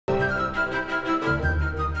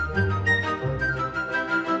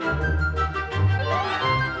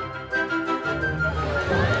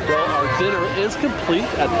is complete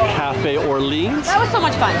at Cafe Orleans. That was so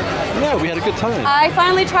much fun. Yeah, we had a good time. I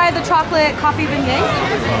finally tried the chocolate coffee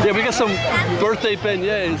beignets. Yeah, we got some birthday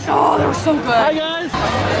beignets. Oh, they were so good. Hi guys.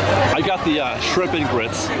 I got the shrimp and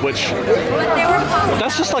grits, which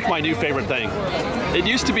that's just like my new favorite thing. It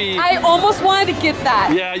used to be. I almost wanted to get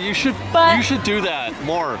that. Yeah, you should do that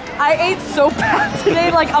more. I ate so bad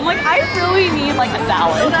today. Like I'm like, I really need like a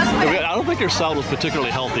salad. I don't think your salad was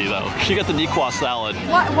particularly healthy though. She got the Niqua salad.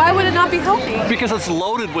 Why would it not be healthy? Because it's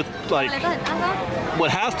loaded with like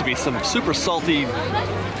what has to be some super salty.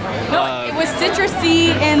 No, it was citrusy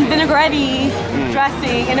and vinaigrette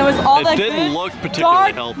dressing, and it was all that didn't good, look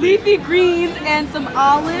particularly dark, healthy. leafy greens and some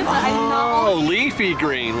olives. I did not Oh, leafy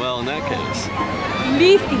green. Well, in that case.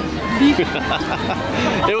 leafy.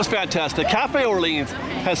 It was fantastic. Cafe Orleans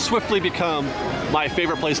has swiftly become my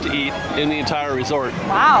favorite place to eat in the entire resort.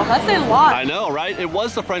 Wow, that's a lot. I know, right? It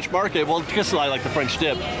was the French market. Well, because I like the French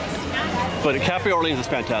dip. But Cafe Orleans is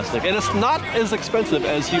fantastic. And it's not as expensive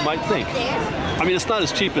as you might think. I mean, it's not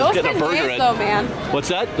as cheap as Those getting a burger beignets, though, man. What's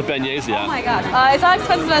that? The beignets, yeah. Oh my gosh. It's not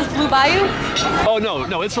expensive as Blue Bayou? Oh,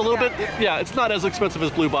 no, it's a little bit, yeah, it's not as expensive as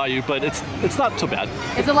Blue Bayou, but it's not so bad.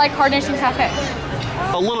 Is it like Carnation Cafe?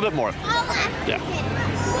 A little bit more. Yeah.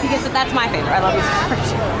 Because that's my favorite. I love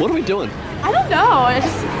these. What are we doing? I don't know.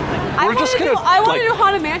 I wanted to do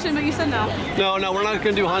Haunted Mansion, but you said no. No, we're not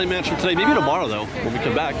going to do Haunted Mansion today. Maybe tomorrow, though, when we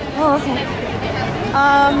come back. Oh, okay.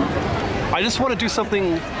 I just want to do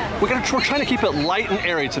something. We're trying to keep it light and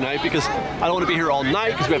airy tonight because I don't want to be here all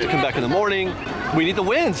night because we have to come back in the morning. We need the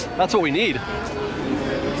winds. That's what we need.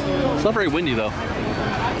 It's not very windy, though.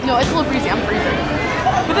 No, it's a little breezy. I'm freezing.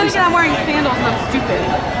 But then again, I'm wearing sandals and I'm stupid.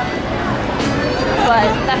 But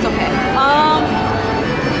that's okay.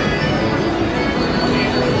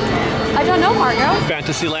 I don't know, Margo.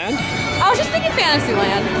 Fantasyland? I was just thinking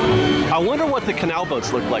Fantasyland. I wonder what the canal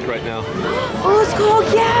boats look like right now. Oh, it's cold,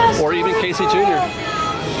 yes! Or even Casey Jr.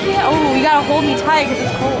 Yeah, oh, you gotta hold me tight because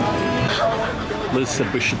it's cold. Liz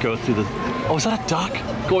said we should go through the... Oh, is that a duck?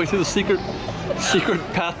 Going through the secret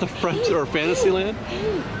path to Fantasyland?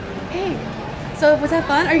 Hey. So, was that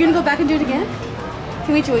fun? Are you gonna go back and do it again?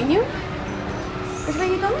 Can we join you? Which way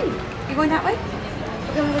are you going? You going that way?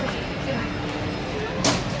 Okay,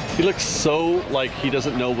 He looks so like he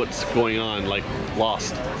doesn't know what's going on, like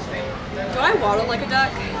lost. Do I waddle like a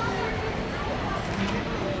duck?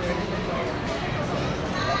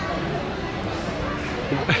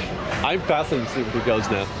 I'm fascinated to see where he goes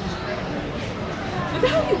now. Look at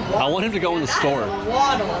how you waddle. I want him to go in the store.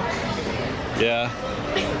 Waddle. Yeah.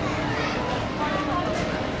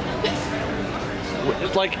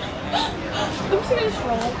 It's like... I'm just gonna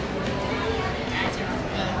stroll.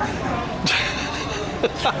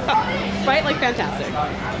 Right? Like fantastic.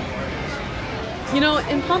 You know,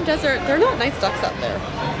 in Palm Desert, they're not nice ducks out there.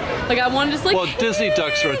 Like I want to just like. Well, Disney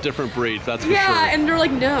ducks are a different breed, that's for sure. Yeah, and they're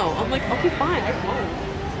like, no. I'm like, okay, fine, I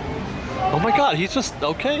won't. Oh my God, he's just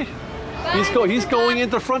okay. He's going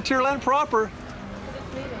into Frontierland proper.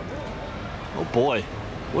 Oh boy,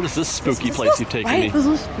 what is this spooky place you've taken me? This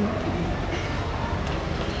is spooky.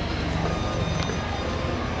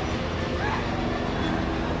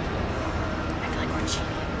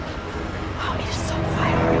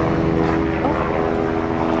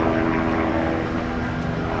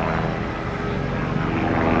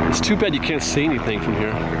 It's too bad you can't see anything from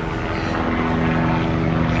here.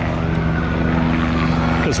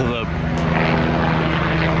 Because of the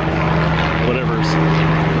whatever's.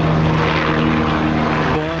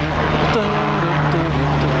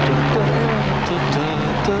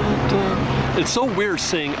 It's so weird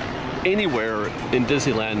seeing anywhere in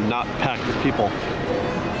Disneyland not packed with people.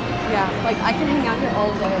 Yeah, like I can hang out here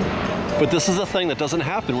all day. But this is a thing that doesn't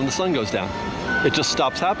happen when the sun goes down. It just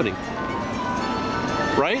stops happening.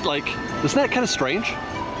 Right? Like, isn't that kind of strange?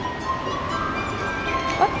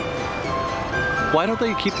 What? Why don't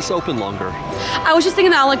they keep this open longer? I was just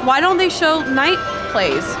thinking that, like, why don't they show night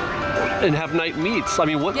plays? And have night meets. I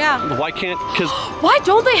mean, what? Yeah. Why can't, because... Why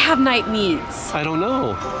don't they have night meets? I don't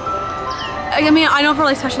know. I mean, I know for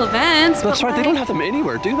like special events. That's but right, like, they don't have them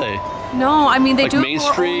anywhere, do they? No, I mean, they like do Main it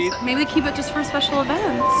for Street. Maybe they keep it just for special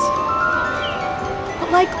events.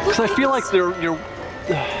 But like, Because I feel like you're...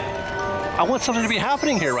 I want something to be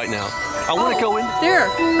happening here right now. I want to go in... There,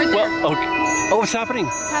 right there. Well, okay. Oh, what's happening?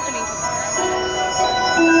 What's happening?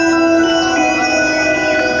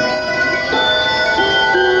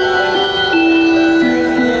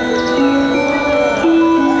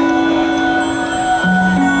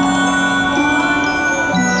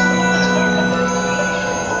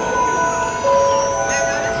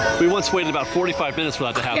 We once waited about 45 minutes for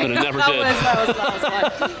that to happen and never did. That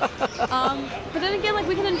was fun. But then again, like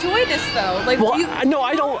we can enjoy this though. Like, well, no,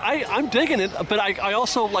 I don't. I'm digging it, but I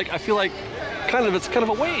also like. I feel like it's kind of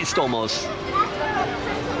a waste almost.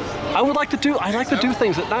 I would like to do. I like to do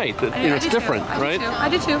things at night. That it's different, right? I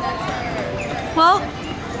do too. Well.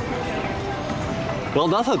 Well,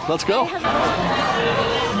 nothing. Let's go.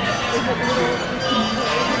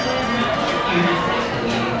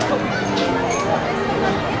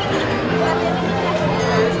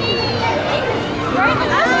 Right,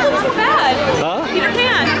 that's not too bad. Huh? Peter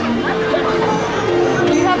Pan.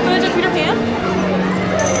 Do you have footage of Peter Pan?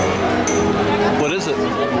 What is it?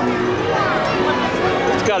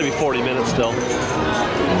 It's got to be 40 minutes still.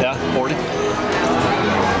 Yeah, 40.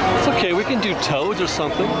 It's okay. We can do Toads or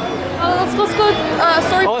something. Let's go. Storybook.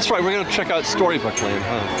 Oh, that's right. We're gonna check out Storybook Land,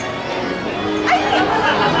 huh?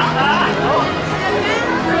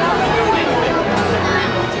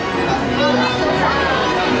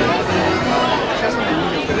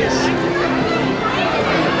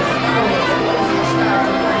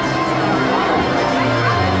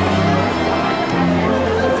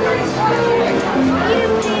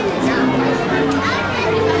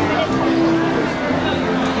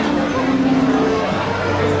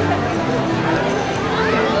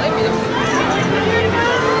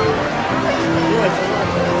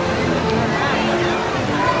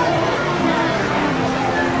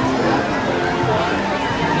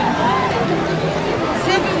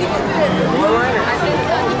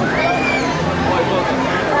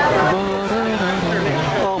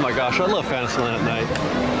 Oh my gosh, I love Fantasyland at night.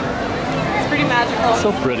 It's pretty magical.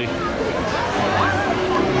 So pretty.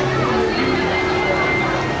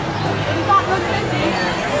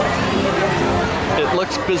 It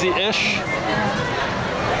looks busy-ish.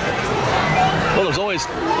 Well, there's always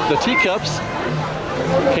the teacups.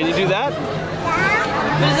 Can you do that?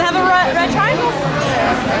 Does it have a red triangle?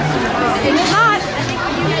 It does not.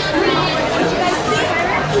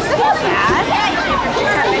 It's not bad.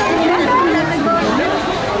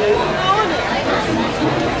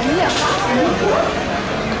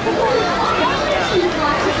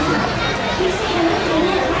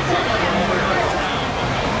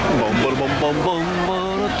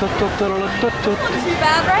 Too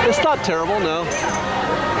bad, right? It's not terrible, no. It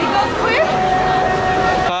goes quick?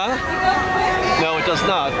 Huh? It goes quick? No, it does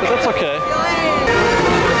not, but that's okay.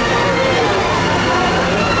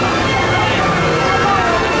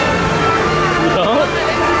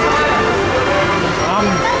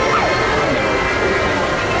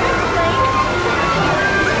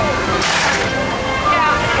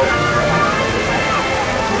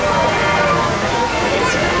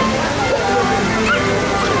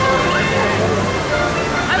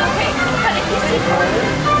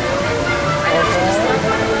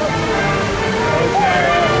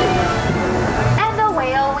 And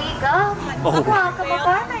away we go. Welcome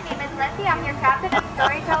aboard. My name is Lindsay. I'm your captain and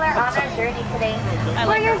storyteller on our journey today.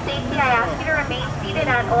 For your safety, I ask you to remain seated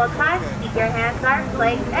at all times. Keep your hands, arms,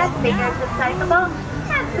 legs, and fingers inside the boat.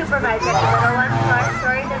 And supervise any little ones so our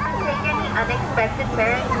story doesn't take any unexpected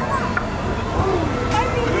turns.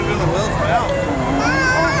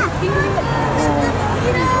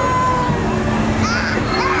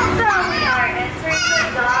 So we are entering the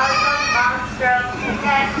Dog of Monstro.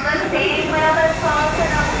 Yes, the same whale that falls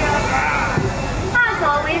in a wheel. As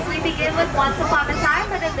always, we begin with Once Upon a Time,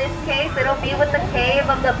 but in this case, it'll be with the cave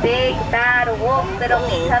of the big bad wolf that'll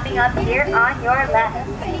be coming up here on your left.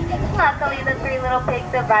 Luckily, the three little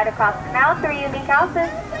pigs live right across the canal, three unique houses.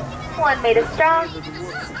 One made of straw,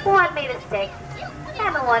 one made of stick,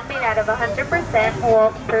 and the one made out of 100%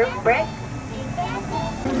 wolf-proof brick.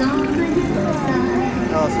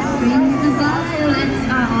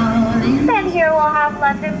 Then here we'll have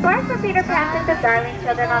London Park, where Peter Pan took the darling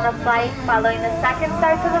children on a flight. Following the second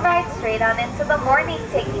start to the ride, straight on into the morning,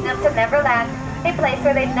 taking them to Neverland, a place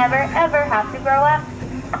where they'd never ever have to grow up.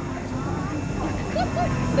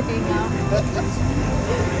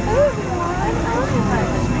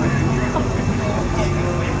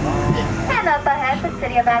 And up ahead, the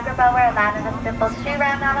city of Agrabah, where Aladdin, a simple street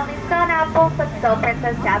ran, not only saw an apple, but stole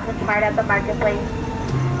Princess Jasmine's heart at the marketplace.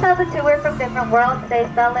 Though the two were from different worlds, they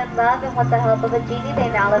fell in love, and with the help of a genie, they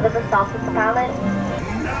now live in the Sultan's palace.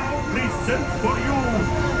 Now listen for you,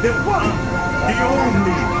 the one, the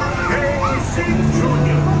only, Casey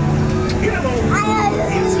Jr.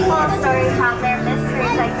 All stories have their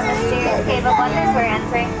mysteries, like the mysterious Cave of Wonders we're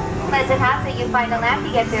entering. Legend has it, you find a lamp,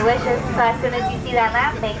 you get three wishes. So as soon as you see that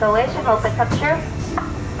lamp, make a wish and hope it comes true.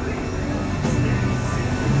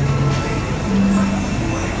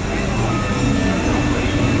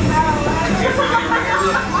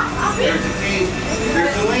 There's a cave.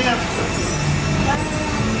 There's a lamp.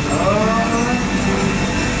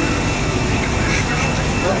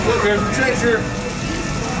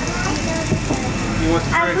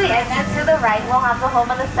 And then to the right, we'll have the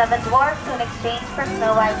home of the seven dwarfs, who in exchange for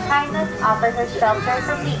Snow White's kindness, offers her shelter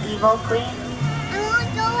from the evil queen.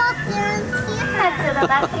 And to the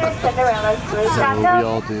left here, Cinderella's blue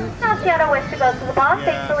chateau. Now she had a wish to go to the ball.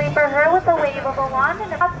 Thankfully for her, with a wave of a wand,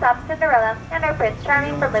 and it pops up Cinderella and her Prince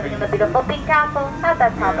Charming for living in the beautiful pink castle at the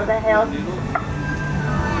top of the hill.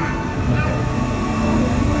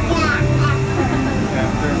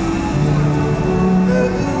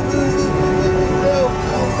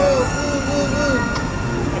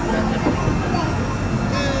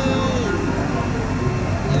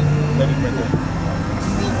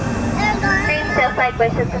 Just like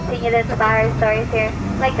wishes continue to inspire stories here.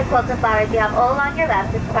 Like the quilts of flowers you have all on your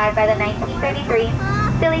left, inspired by the 1933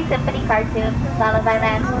 Silly Symphony cartoon, Lullaby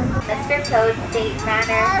Land. Mr. Toad's State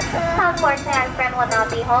Manor. Unfortunately, our friend will not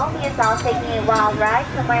be home. He is all taking a wild ride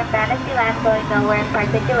somewhere in Fantasyland, going nowhere in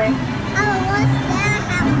particular.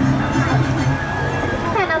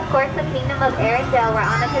 And of course, the Kingdom of Arendelle, where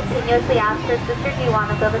Anna continuously asks her sister, do you want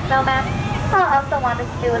to build a snowman? All Elsa wanted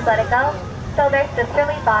to do was let it go. So their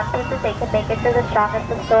sisterly bond proves that they can make it through the strongest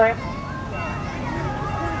of storms.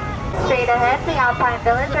 Straight ahead, the Alpine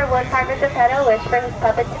Village, where woodcarver Geppetto wished for his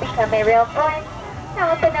puppet to become a real boy.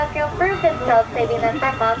 Now when Pinocchio proved himself saving them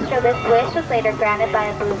from Monstro, this wish was later granted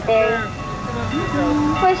by a blue fairy.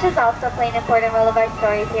 Wish is also play an important role of our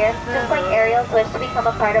stories here, just like Ariel's wish to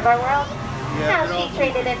become a part of our world. Now she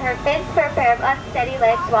traded in her fins for a pair of unsteady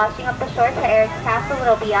legs washing up the shore to Eric's castle.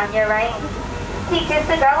 It'll be on your right. He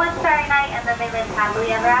kissed the girl one starry night, and then they lived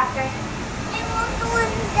happily ever after. I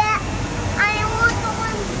want the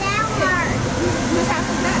one that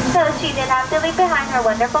So she did have to leave behind her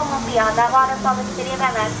wonderful home beyond that waterfall, the city of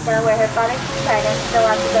Atlanta, where her father King Trident still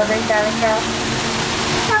watches over his darling girl.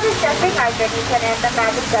 Now this just brings our journey to an end. The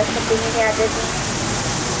magic does continue here at Disney.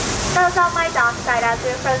 Those on my dock side out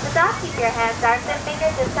to a frozen dock. Keep your hands, arms, and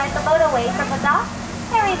fingers inside the boat away from the dock.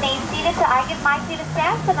 And remain seated till I give my cue to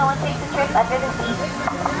stand so no one takes a trip under the seat.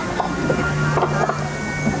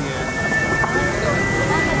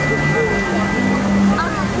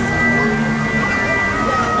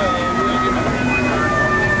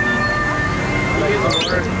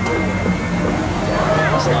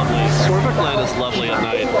 It's lovely. Sorbet Land is lovely at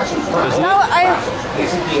night, isn't No, it? I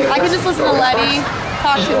can just listen to Letty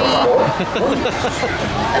talk to me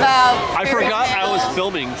about. I forgot I was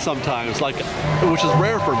filming sometimes, like, which is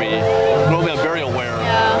rare for me. Normally, I'm very aware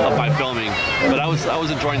of my filming, but I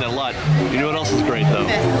was enjoying that a lot. You know what else is great though?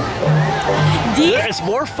 It's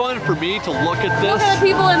more fun for me to look at this. Look at the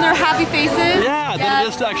people and their happy faces. Yeah, than it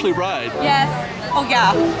is to actually ride. Yes. Oh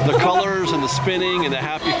yeah. The colors and the spinning and the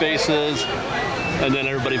happy faces, and then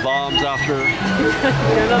everybody bombs after. It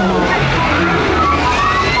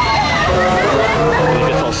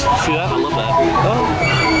gets all, see that? I love that. Oh,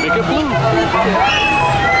 make it blue.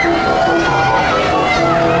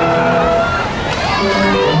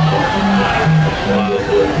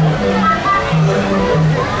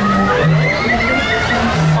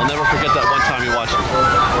 I'll never forget that one time you watched the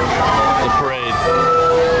parade.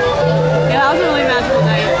 Yeah, that was a really magical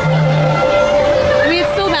night. I mean,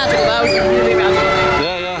 it's still magical. That was a really magical night.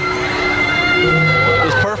 Yeah, yeah. It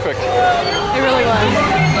was perfect. It really was.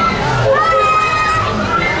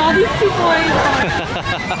 All these two boys.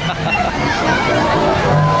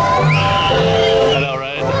 I know,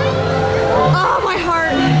 right? Oh, my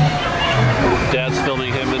heart. Dad's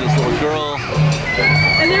filming him and his little girl.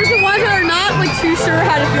 And there's the ones that are not like too sure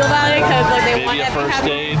how to feel about it because like they want Maybe a everything first to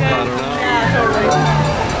date. be good. I don't know. Yeah, totally.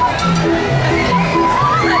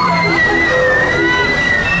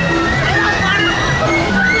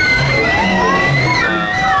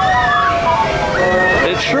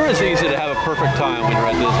 It sure is easy to have a perfect time when you're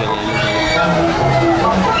at Disneyland, isn't it?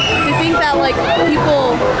 I think that like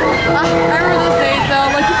people, I remember those days though,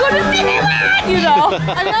 like you go to Disneyland, you know.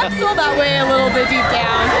 I mean, I'm still that way a little bit deep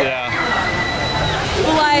down. Yeah.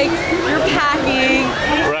 But like, you're packing,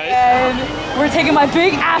 Right. and we're taking my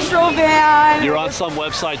big Astro van. You're on some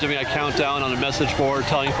website doing a countdown on a message board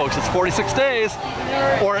telling folks it's 46 days,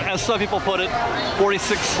 or as some people put it,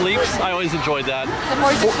 46 sleeps. I always enjoyed that. The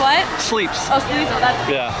 46 what? Sleeps. Oh, sleep. Oh, that's.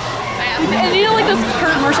 Yeah. And you know, like those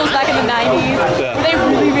commercials back in the 90s, Yeah. where they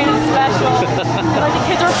really made it special. And, like the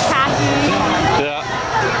kids are packing. Yeah.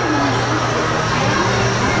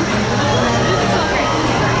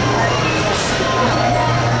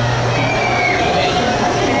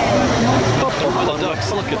 Oh,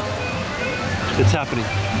 ducks, look at it's happening.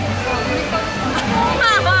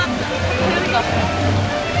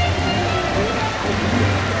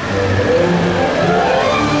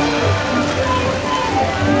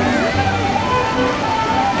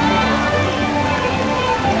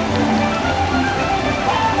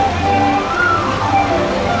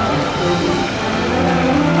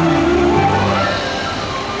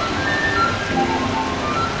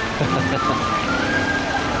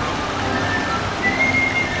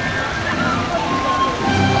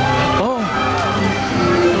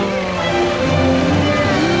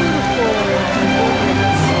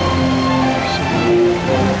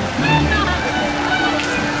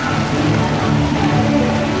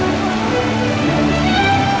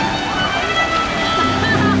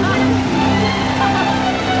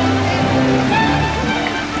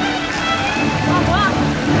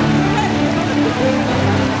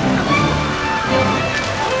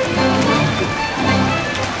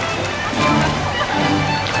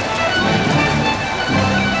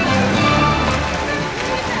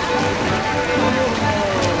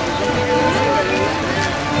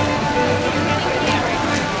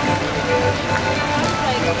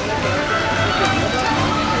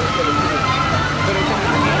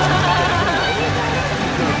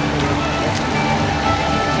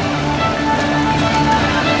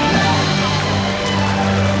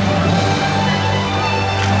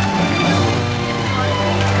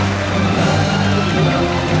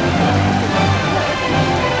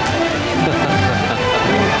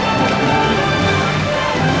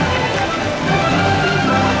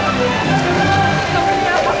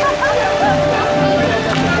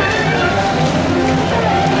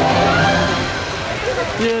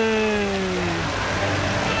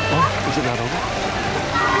 over?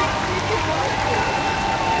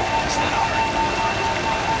 Is that over?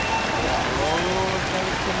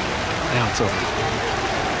 Now it's over.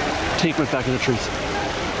 Tink went back in the trees.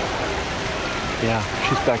 Yeah,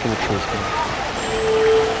 she's back in the trees.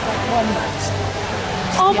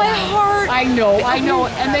 Oh, my heart. I know.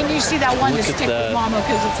 And then you see that one Look to at stick that. with Mama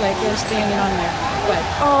because it's like they're standing on there. But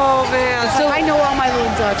Oh, man. so I know all my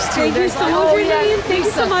little ducks too. Thank you There's so like, much, oh, yeah, Janine. Thank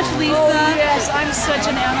you so much, Lisa. Oh, yes, I'm such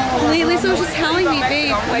an animal lover. Lisa was just telling me,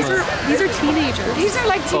 babe, these are teenagers. These are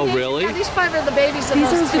like Oh, teenagers. really? Yeah, these 5 are the babies. And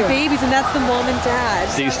These are those the 2. babies, and that's the mom and dad.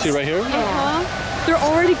 These two right here? They're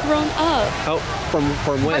already grown up. How, from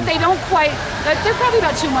when? But they don't quite. They're probably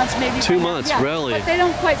about 2 months, maybe. 2 by now. months, Yeah, really? But they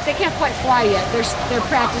don't quite. They can't quite fly yet. They're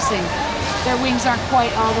practicing. Their wings aren't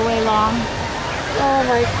quite all the way long. Oh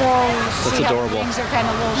my gosh. That's See how adorable. the wings are kind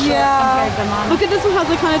of a little short Yeah. compared to Mama. Look at this one has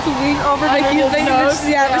like kind of its wing over like Under his nose,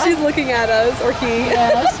 yeah, but yeah. she's looking at us, or he.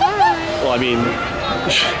 Yes, hi. Well, I mean,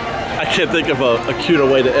 I can't think of a cuter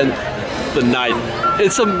way to end the night.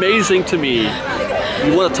 It's amazing to me.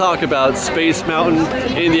 You want to talk about Space Mountain,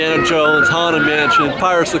 Indiana Jones, Haunted Mansion,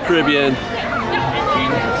 Pirates of the Caribbean.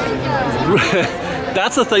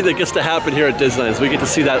 That's the thing that gets to happen here at Disneyland. Is we get to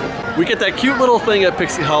see that. We get that cute little thing at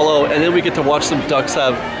Pixie Hollow, and then we get to watch some ducks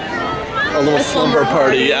have a little slumber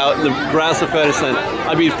party out in the grass of Fantasyland.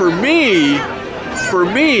 I mean, for me,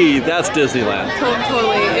 that's Disneyland.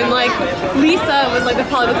 Totally. And like Lisa was like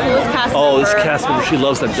probably the coolest cast Oh, member. this cast member, she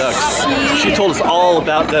loves them ducks. She told us all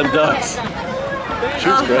about them ducks. She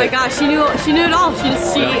was Oh great. my gosh, she knew it all.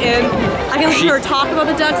 And I can listen to her talk about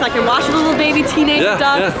the ducks. I can watch the little baby teenage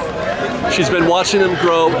ducks. Yeah. She's been watching them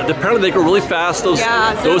grow. Apparently they grow really fast. Those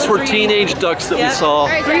were teenage ducks that we saw.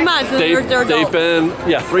 3 months. And they're They've adults. been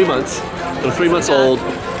 3 months. They're 3 months old.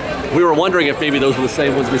 We were wondering if maybe those were the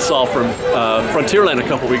same ones we saw from Frontierland a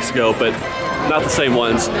couple weeks ago, but not the same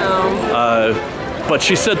ones. No. But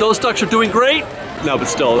she said those ducks are doing great. No, but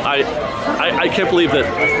still, I can't believe that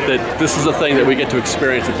this is a thing that we get to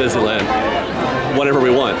experience at Disneyland whenever we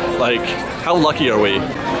want. Like, how lucky are we?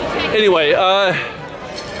 Anyway,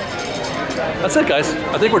 that's it, guys.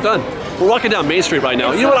 I think we're done. We're walking down Main Street right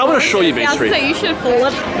now. You know what? I want to show you Main Yeah, I was Street. gonna say, you should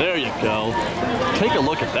flip. There you go. Take a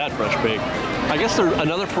look at that fresh baked. I guess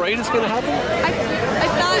another parade is going to happen? I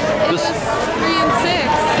thought it was 3 and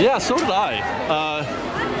 6. Yeah, so did I.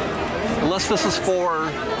 Unless this is for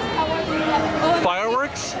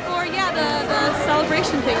fireworks? Or yeah, the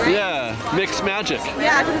celebration thing, right? Yeah, mixed magic.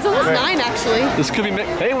 Yeah, because it's almost 9 actually. This could be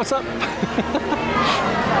mixed. Hey, what's up?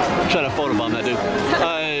 I'm trying to photobomb that dude.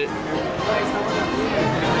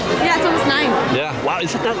 Yeah, it's almost 9. Yeah, wow,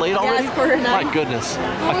 is it that late already? it's 8:45. My goodness.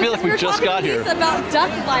 I feel like we just got here. It's about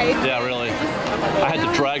duck life. Yeah, really. I had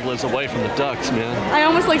to drag Liz away from the ducks, man. I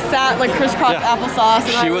almost like sat like crisscross Yeah. applesauce.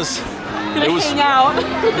 And She I was, gonna it was hang out.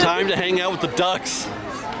 time to hang out with the ducks.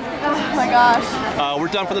 Oh my gosh. We're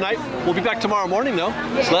done for the night. We'll be back tomorrow morning though,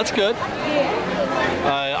 so that's good.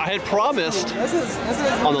 I had promised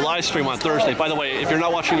on the live stream on Thursday. By the way, if you're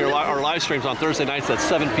not watching our live streams on Thursday nights at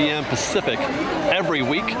 7 p.m. Pacific every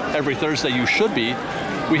week, every Thursday you should be.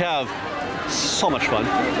 We have so much fun.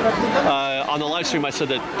 On the live stream I said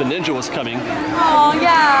that the Ninja was coming. Oh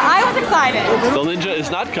yeah, I was excited. The Ninja is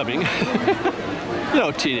not coming. You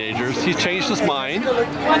know, teenagers. He's changed his mind.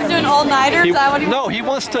 Wants to do an all-nighter? Is that what he No, he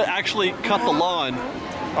wants to actually cut the lawn,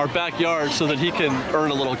 our backyard, so that he can earn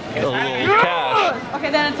a little cash. Okay,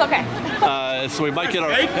 then it's okay. So we might get our.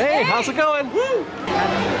 Hey, how's it going? You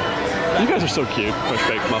guys are so cute, fresh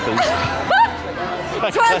baked muffins.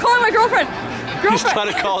 I'm trying to call my girlfriend. He's trying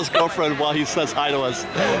to call his girlfriend while he says hi to us.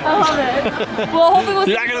 I love it. Well, hopefully we'll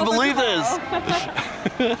see You're not gonna believe tomorrow.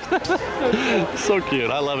 this. So cute.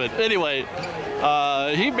 I love it. Anyway.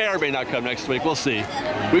 He may or may not come next week. We'll see.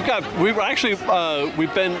 We're gonna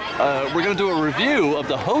do a review of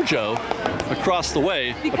the Hojo across the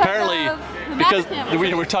way. Because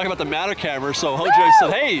we were talking about the Mattercammer, so Hojo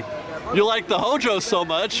said, "Hey, you like the Hojo so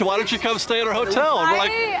much? Why don't you come stay at our hotel?" And we're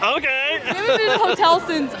like, "Okay." We haven't been in a hotel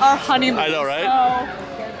since our honeymoon. I know, right?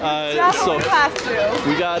 So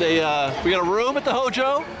we got a room at the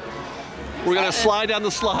Hojo. We're gonna slide down the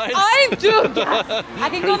slide. I'm doing yes. I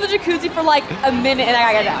can go in the jacuzzi for like a minute and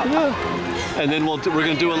I gotta get out. And then we're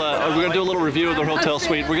gonna do a little review of the hotel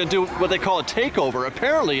suite. We're gonna do what they call a takeover.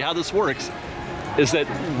 Apparently, how this works is that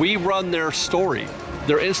we run their story,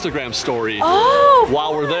 their Instagram story,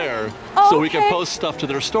 while we're there, so we can post stuff to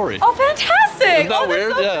their story. Oh, fantastic! Isn't that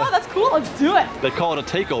weird? So yeah. cool. That's cool. Let's do it. They call it a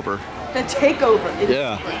takeover. The takeover.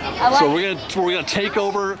 Yeah. So we're gonna take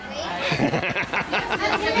over.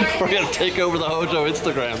 We're gonna take over the Hojo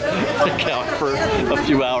Instagram account for a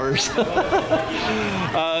few hours.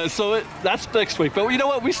 So that's next week. But you know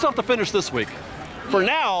what? We still have to finish this week. For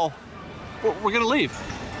now, we're gonna leave.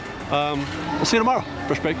 We'll see you tomorrow.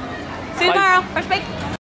 Fresh Bake. See you tomorrow. Fresh Bake.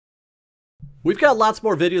 We've got lots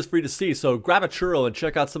more videos for you to see, so grab a churro and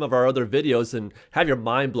check out some of our other videos and have your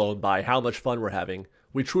mind blown by how much fun we're having.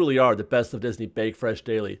 We truly are the best of Disney Bake Fresh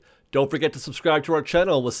Daily. Don't forget to subscribe to our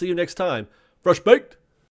channel and we'll see you next time. Fresh Baked!